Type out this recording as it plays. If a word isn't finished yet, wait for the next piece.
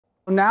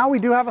Now we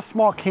do have a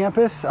small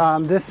campus.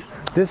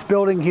 This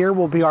building here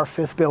will be our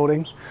 5th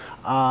building.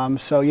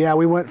 So yeah,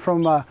 we went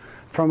from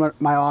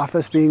my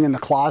office being in the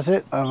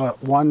closet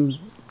of one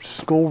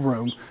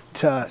schoolroom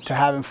to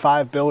having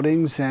 5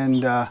 buildings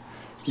and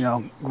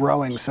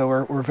growing.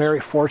 So we're very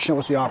fortunate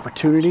with the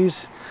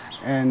opportunities,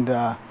 and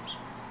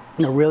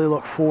really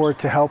look forward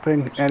to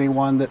helping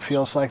anyone that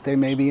feels like they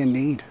may be in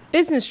need.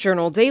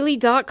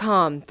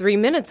 BusinessJournalDaily.com 3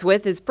 Minutes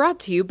With is brought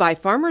to you by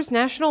Farmers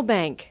National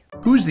Bank.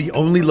 Who's the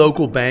only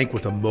local bank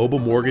with a mobile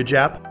mortgage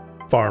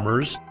app?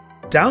 Farmers.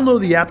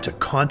 Download the app to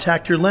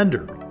contact your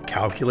lender,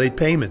 calculate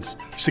payments,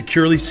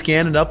 securely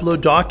scan and upload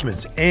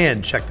documents,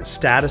 and check the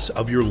status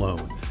of your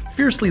loan.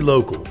 Fiercely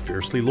local,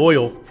 fiercely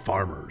loyal,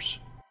 Farmers.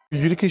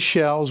 Utica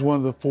Shale is one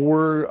of the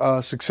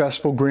 4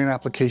 successful grant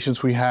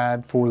applications we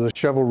had for the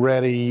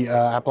shovel-ready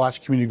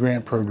Appalachian Community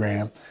Grant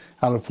program.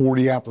 Out of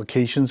 40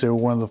 applications, they were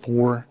one of the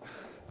 4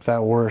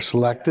 that were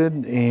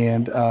selected,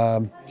 and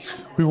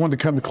we wanted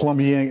to come to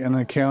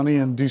Columbiana County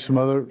and do some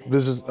other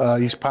visits,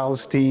 East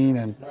Palestine,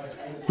 and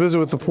visit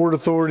with the Port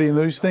Authority and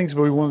those things,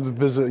 but we wanted to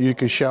visit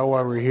Utica Shale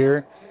while we're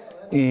here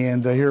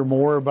and hear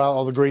more about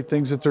all the great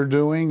things that they're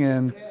doing,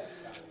 and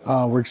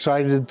we're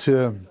excited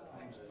to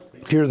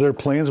hear their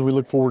plans. We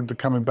look forward to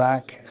coming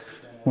back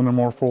when they're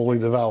more fully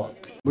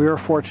developed. We were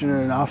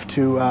fortunate enough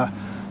to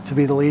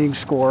be the leading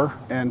scorer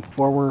and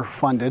forward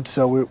funded,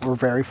 so we're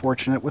very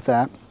fortunate with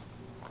that.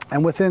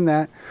 And within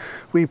that,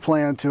 we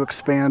plan to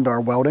expand our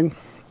welding,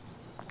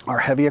 our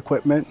heavy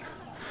equipment,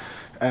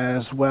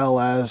 as well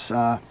as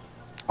our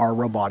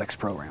robotics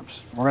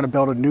programs. We're going to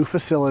build a new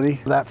facility.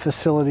 That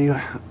facility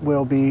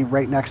will be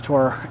right next to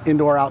our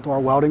indoor-outdoor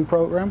welding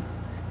program,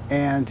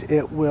 and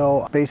it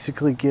will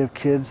basically give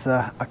kids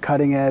a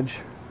cutting-edge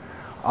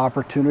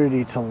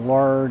opportunity to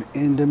learn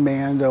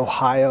in-demand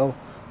Ohio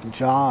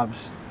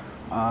jobs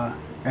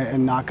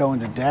and not go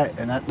into debt.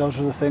 And those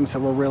are the things that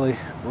we're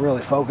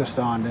really focused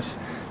on,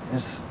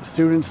 is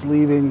students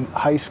leaving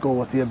high school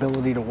with the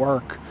ability to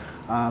work.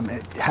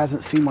 It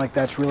hasn't seemed like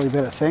that's really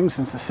been a thing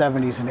since the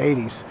 70s and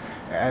 80s.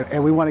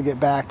 And we want to get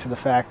back to the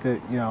fact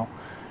that,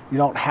 you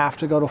don't have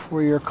to go to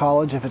 4-year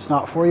college. If it's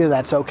not for you,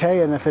 that's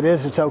okay. And if it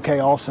is, it's okay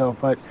also.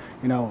 But,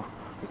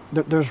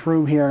 there's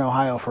room here in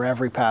Ohio for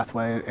every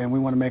pathway, and we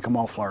want to make them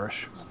all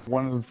flourish.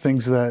 One of the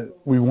things that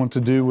we want to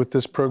do with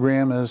this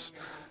program is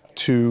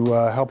to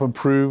help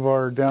improve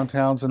our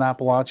downtowns in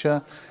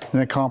Appalachia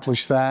and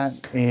accomplish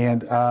that.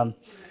 And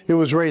it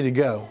was ready to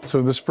go.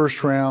 So this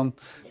first round,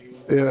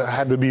 it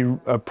had to be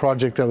a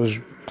project that was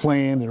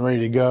planned and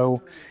ready to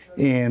go,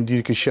 and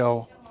Utica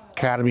Shale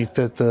Academy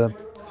fit the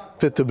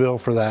bill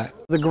for that.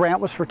 The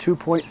grant was for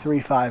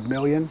 $2.35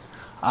 million.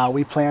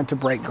 We plan to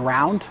break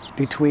ground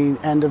between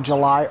end of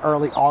July,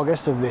 early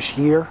August of this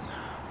year.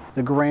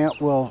 The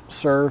grant will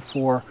serve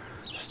for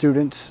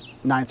students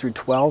 9 through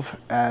 12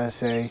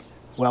 as a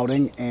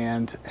welding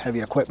and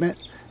heavy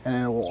equipment, and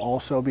it will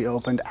also be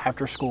opened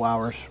after school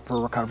hours for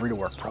a recovery to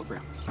work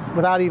program.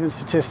 Without even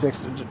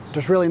statistics,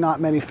 there's really not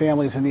many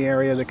families in the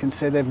area that can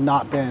say they've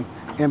not been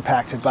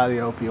impacted by the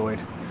opioid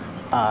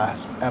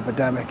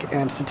epidemic.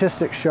 And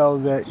statistics show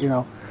that,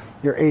 you're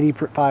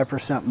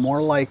 85%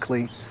 more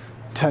likely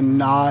to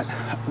not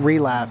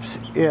relapse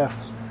if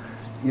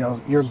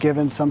you're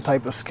given some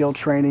type of skill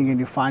training and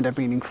you find a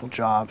meaningful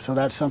job. So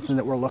that's something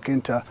that we're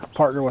looking to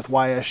partner with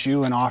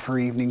YSU and offer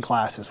evening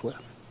classes with.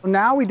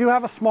 Now we do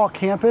have a small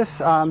campus.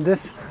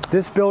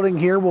 This building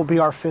here will be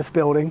our 5th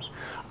building.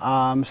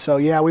 So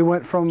yeah, we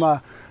went from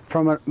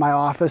my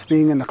office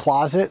being in the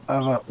closet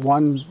of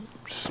one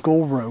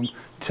schoolroom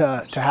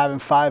to having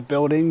 5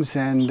 buildings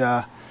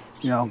and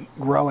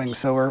growing.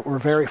 So we're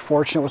very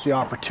fortunate with the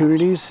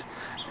opportunities,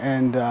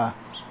 and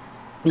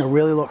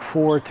really look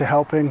forward to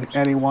helping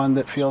anyone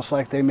that feels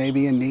like they may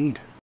be in need.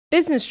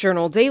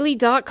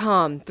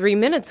 BusinessJournalDaily.com 3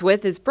 Minutes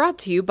With is brought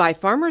to you by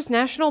Farmers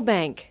National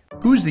Bank.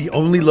 Who's the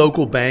only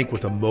local bank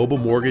with a mobile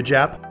mortgage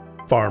app?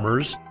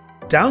 Farmers.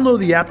 Download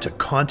the app to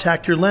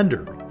contact your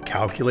lender,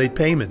 calculate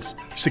payments,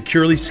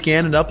 securely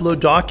scan and upload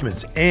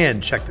documents,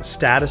 and check the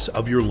status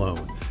of your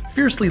loan.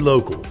 Fiercely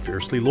local,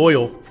 fiercely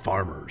loyal,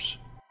 Farmers.